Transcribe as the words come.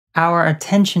Our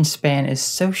attention span is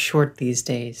so short these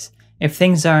days. If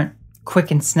things aren't quick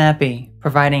and snappy,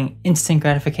 providing instant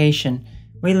gratification,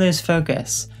 we lose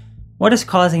focus. What is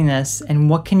causing this, and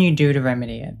what can you do to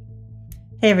remedy it?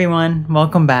 Hey everyone,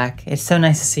 welcome back. It's so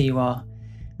nice to see you all.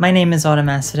 My name is Autumn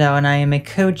Asadel, and I am a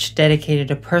coach dedicated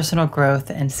to personal growth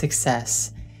and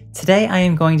success. Today I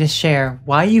am going to share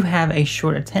why you have a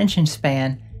short attention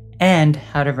span and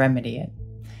how to remedy it.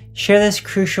 Share this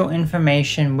crucial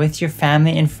information with your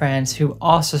family and friends who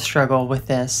also struggle with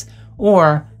this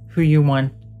or who you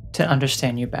want to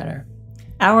understand you better.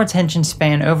 Our attention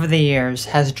span over the years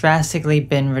has drastically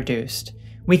been reduced.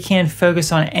 We can't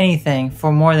focus on anything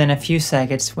for more than a few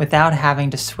seconds without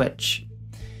having to switch.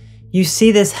 You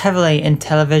see this heavily in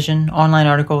television, online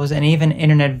articles, and even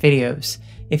internet videos.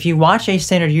 If you watch a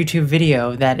standard YouTube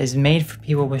video that is made for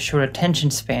people with short attention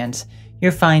spans,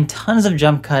 you'll find tons of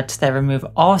jump cuts that remove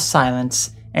all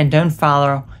silence and don't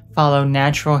follow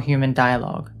natural human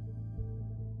dialogue.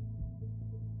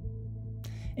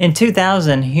 In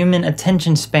 2000, human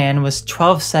attention span was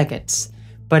 12 seconds,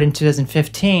 but in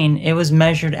 2015, it was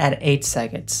measured at 8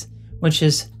 seconds, which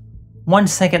is 1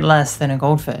 second less than a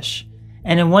goldfish.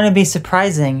 And it wouldn't be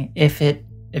surprising if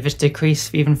it's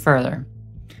decreased even further.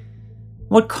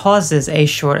 What causes a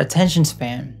short attention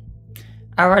span?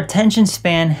 Our attention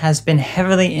span has been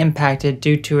heavily impacted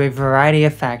due to a variety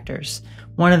of factors.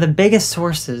 One of the biggest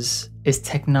sources is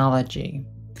technology.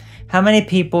 How many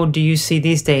people do you see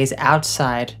these days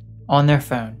outside on their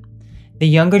phone? The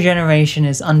younger generation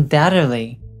is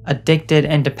undoubtedly addicted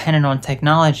and dependent on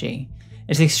technology.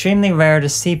 It's extremely rare to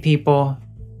see people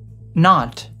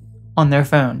not on their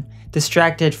phone,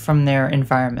 distracted from their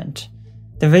environment.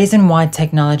 The reason why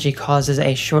technology causes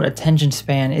a short attention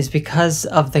span is because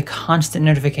of the constant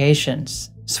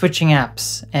notifications, switching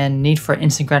apps, and need for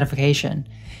instant gratification.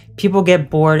 People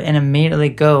get bored and immediately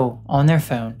go on their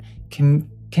phone,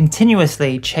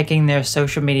 continuously checking their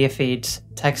social media feeds,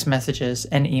 text messages,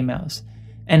 and emails,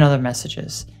 and other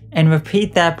messages, and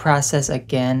repeat that process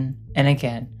again and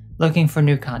again, looking for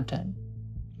new content.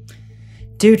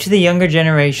 Due to the younger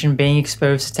generation being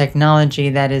exposed to technology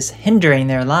that is hindering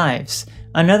their lives,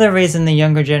 another reason the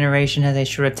younger generation has a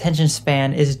short attention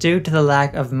span is due to the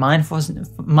lack of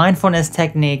mindfulness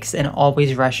techniques and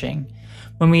always rushing.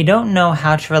 When we don't know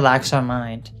how to relax our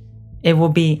mind, it will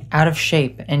be out of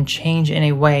shape and change in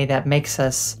a way that makes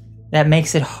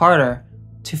it harder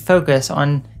to focus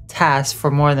on tasks for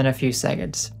more than a few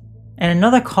seconds. And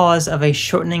another cause of a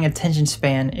shortening attention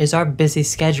span is our busy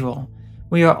schedule.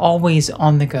 We are always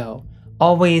on the go,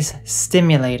 always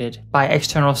stimulated by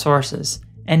external sources,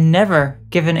 and never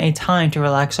given a time to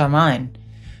relax our mind.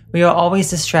 We are always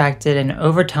distracted, and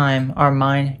over time, our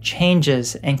mind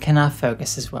changes and cannot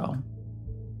focus as well.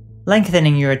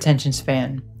 Lengthening your attention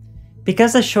span.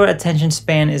 Because a short attention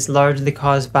span is largely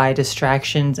caused by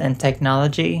distractions and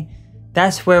technology,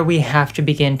 that's where we have to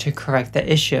begin to correct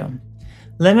the issue.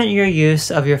 Limit your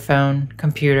use of your phone,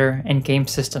 computer, and game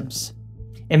systems.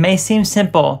 It may seem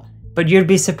simple, but you'd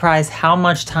be surprised how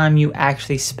much time you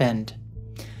actually spend.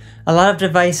 A lot of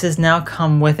devices now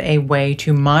come with a way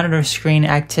to monitor screen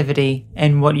activity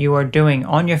and what you are doing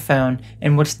on your phone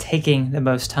and what's taking the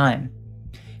most time.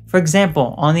 For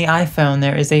example, on the iPhone,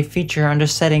 there is a feature under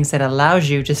settings that allows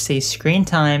you to see screen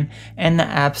time and the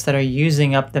apps that are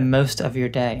using up the most of your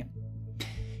day.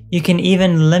 You can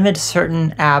even limit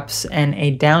certain apps and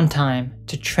a downtime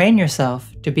to train yourself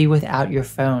to be without your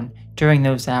phone during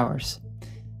those hours.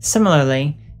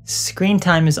 Similarly, screen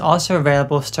time is also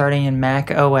available starting in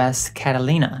Mac OS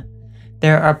Catalina.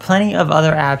 There are plenty of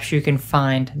other apps you can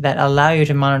find that allow you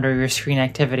to monitor your screen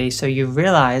activity so you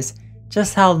realize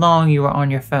just how long you are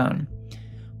on your phone.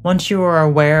 Once you are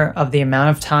aware of the amount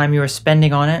of time you are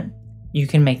spending on it, you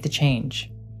can make the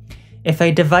change. If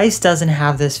a device doesn't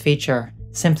have this feature,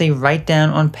 simply write down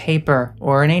on paper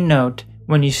or in a note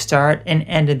when you start and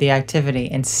ended the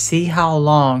activity and see how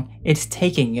long it's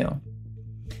taking you.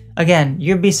 Again,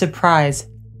 you'd be surprised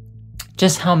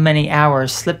just how many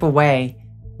hours slip away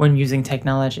when using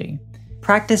technology.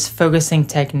 Practice focusing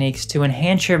techniques to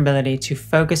enhance your ability to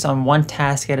focus on one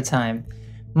task at a time.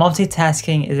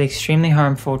 Multitasking is extremely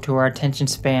harmful to our attention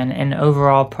span and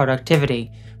overall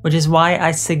productivity, which is why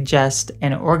I suggest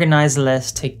an organized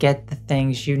list to get the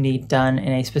things you need done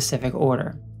in a specific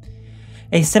order.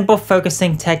 A simple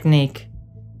focusing technique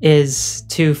is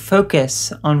to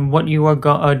focus on what you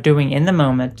are doing in the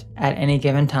moment at any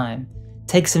given time.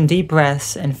 Take some deep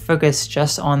breaths and focus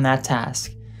just on that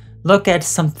task. Look at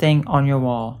something on your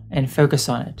wall and focus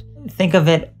on it. Think of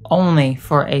it only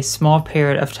for a small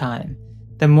period of time.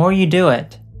 The more you do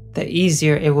it, the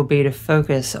easier it will be to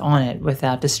focus on it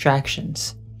without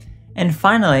distractions. And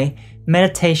finally,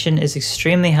 meditation is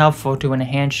extremely helpful to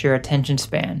enhance your attention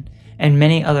span and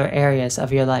many other areas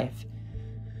of your life.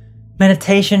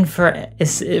 Meditation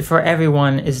for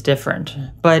everyone is different,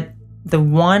 but the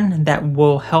one that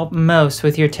will help most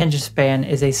with your attention span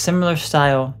is a similar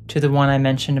style to the one I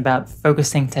mentioned about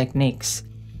focusing techniques.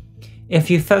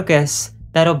 If you focus,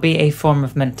 that'll be a form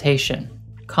of meditation.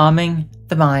 Calming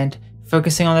the mind,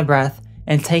 focusing on the breath,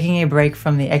 and taking a break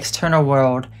from the external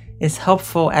world is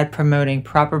helpful at promoting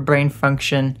proper brain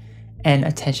function and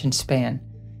attention span.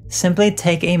 Simply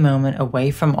take a moment away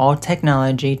from all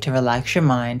technology to relax your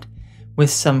mind with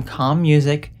some calm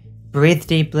music, breathe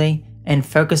deeply, and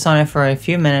focus on it for a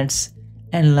few minutes,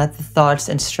 and let the thoughts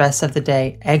and stress of the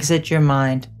day exit your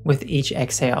mind with each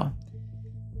exhale.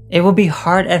 It will be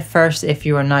hard at first if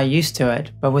you are not used to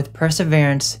it, but with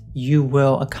perseverance, you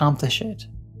will accomplish it.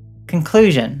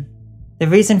 Conclusion. The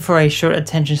reason for a short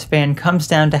attention span comes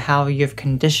down to how you've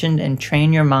conditioned and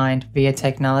trained your mind via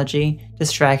technology,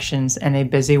 distractions, and a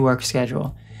busy work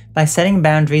schedule. By setting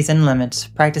boundaries and limits,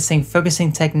 practicing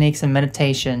focusing techniques and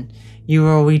meditation, you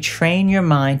will retrain your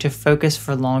mind to focus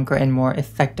for longer and more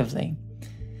effectively.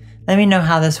 Let me know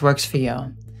how this works for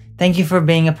you. Thank you for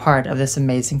being a part of this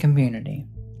amazing community.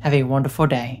 Have a wonderful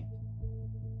day.